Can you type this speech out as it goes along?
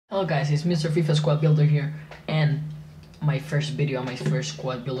Hello guys, it's Mr. FIFA Squad Builder here, and my first video on my first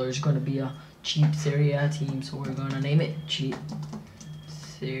squad builder is going to be a cheap Serie A team, so we're going to name it cheap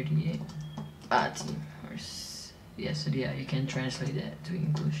Serie A team, or Serie A, you can translate that to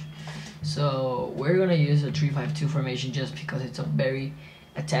English. So we're going to use a 3-5-2 formation just because it's a very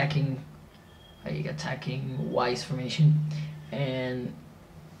attacking wise formation, and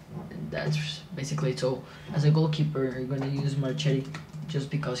that's basically it. So as a goalkeeper, you're going to use Marchetti just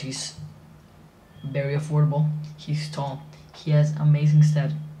because he's very affordable. He's tall, he has amazing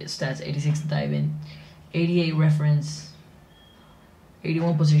stats, 86 diving, 88 reference,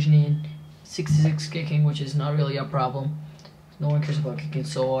 81 positioning, 66 kicking, which is not really a problem. No one cares about kicking.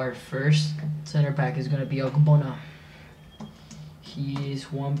 So our first center back is going to be Ogbonna. He is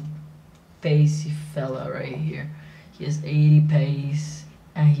one pacey fella right here. He has 80 pace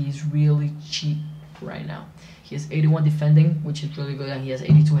and he's really cheap right now. He has 81 defending, which is really good, and he has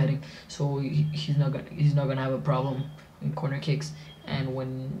 82 heading, so he's not gonna have a problem in corner kicks. And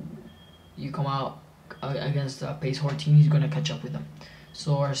when you come out against a pace hard team, he's gonna catch up with them.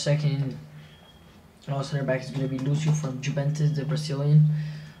 So our second center back is gonna be Lucio from Juventus, the Brazilian.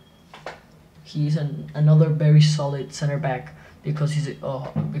 He's another very solid center back because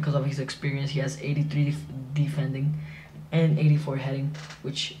because of his experience. He has 83 defending and 84 heading,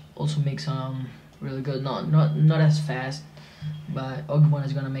 which also makes really good. Not as fast, but Ogbonna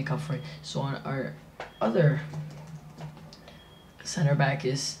is gonna make up for it. So our other center back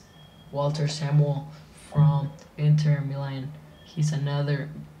is Walter Samuel from Inter-Milan. He's another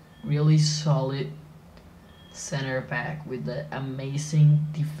really solid center back with the amazing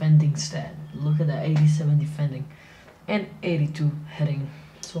defending stat. Look at that, 87 defending and 82 heading.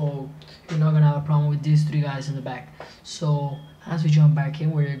 So you're not gonna have a problem with these three guys in the back. So as we jump back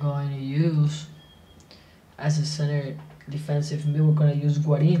in, we're going to use, as a center defensive mid, we're going to use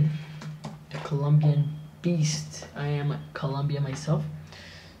Guarin, the Colombian beast. I am Colombian myself,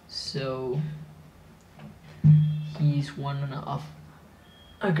 so he's one of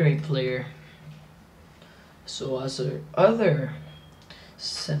a great player. So as our other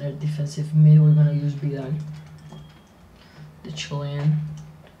center defensive mid, we're going to use Vidal, the Chilean,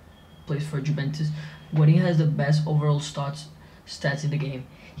 plays for Juventus. Guarin has the best overall stats in the game.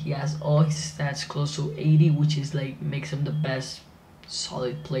 He has all his stats close to 80, which is like makes him the best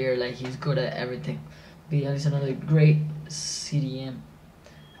solid player. Like, he's good at everything. Vidal is another great CDM.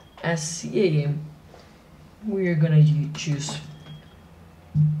 As CAM, we're gonna choose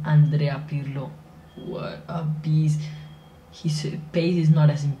Andrea Pirlo. What a beast! His pace is not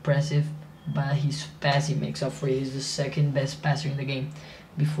as impressive, but his passing makes up for it. He's the second best passer in the game,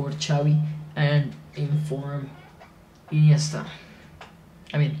 before Xavi and Inform Iniesta.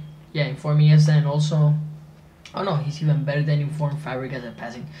 Inform Iniesta, and also, oh no, he's even better than Inform Fabregas at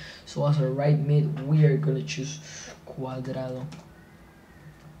passing. So as a right mid, we are gonna choose Cuadrado.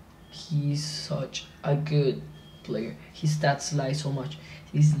 He's such a good player. His stats lie so much.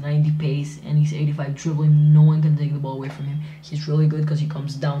 He's 90 pace and he's 85 dribbling. No one can take the ball away from him. He's really good because he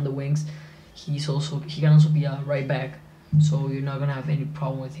comes down the wings. He can also be a right back, so you're not gonna have any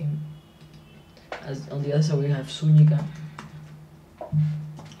problem with him. As on the other side, we have Zúñiga,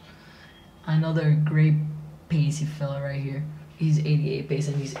 another great pacey fella right here. He's 88 pace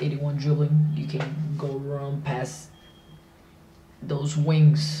and he's 81 dribbling. You can go run past those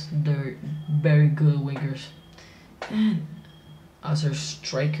wings. They're very good wingers. And as our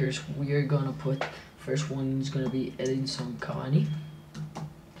strikers, we are gonna put, first one is gonna be Edinson Cavani.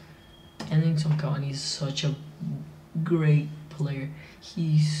 Edinson Cavani is such a great player.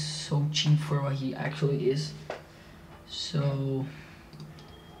 He's so cheap for what he actually is. So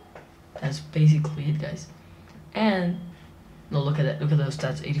that's basically it, guys. And no, look at that, look at those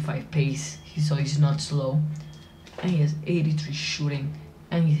stats. 85 pace, he's not slow, and he has 83 shooting,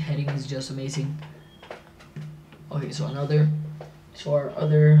 and his heading is just amazing. Okay, so our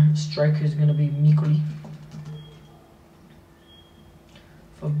other striker is gonna be Miccoli,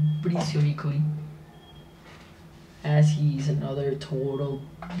 Fabrizio Miccoli, as he's another total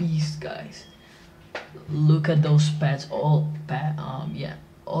beast, guys. Look at those pads, all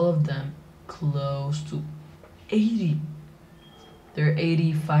of them close to 80. They're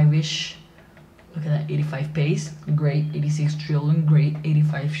 85-ish. Look at that, 85 pace, great, 86 dribbling, great,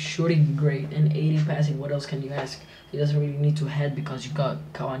 85 shooting, great, and 80 passing. What else can you ask? He doesn't really need to head because you got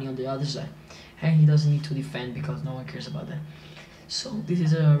Cavani on the other side, and he doesn't need to defend because no one cares about that. So this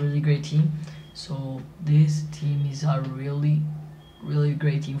is a really great team. So this team is a really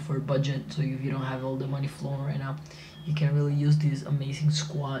great team for budget. So if you don't have all the money flowing right now, you can really use this amazing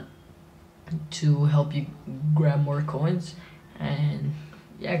squad to help you grab more coins. And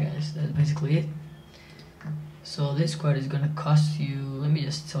yeah, guys, that's basically it. So this squad is gonna cost you, let me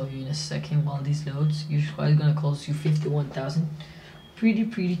just tell you in a second while this loads. Your squad is gonna cost you 51,000.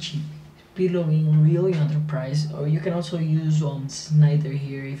 Pretty cheap. Pirlo being really underpriced, or you can also use Snyder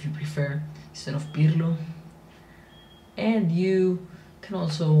here if you prefer instead of Pirlo. And you can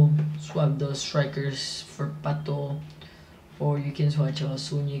also swap the strikers for Pato, or you can swap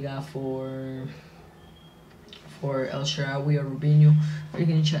Zúñiga for El Shaarawy or Rubinho, or you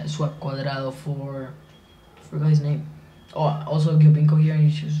can swap Cuadrado for forgot his name. Oh, also Giovinco here,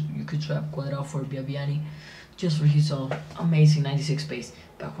 and you could swap Cuadrado for Biabiani, just for his amazing 96 pace.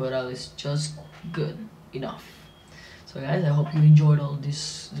 But Cuadrado is just good enough. So guys, I hope you enjoyed all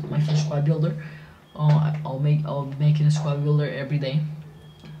this. This is my first squad builder. I'll make a squad builder every day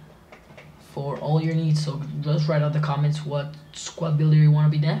for all your needs. So just write out the comments what squad builder you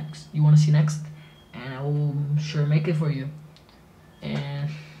want to be next. You want to see next, and I will sure make it for you. And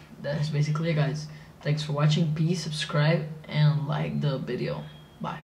that's basically it, guys. Thanks for watching. Please subscribe and like the video. Bye.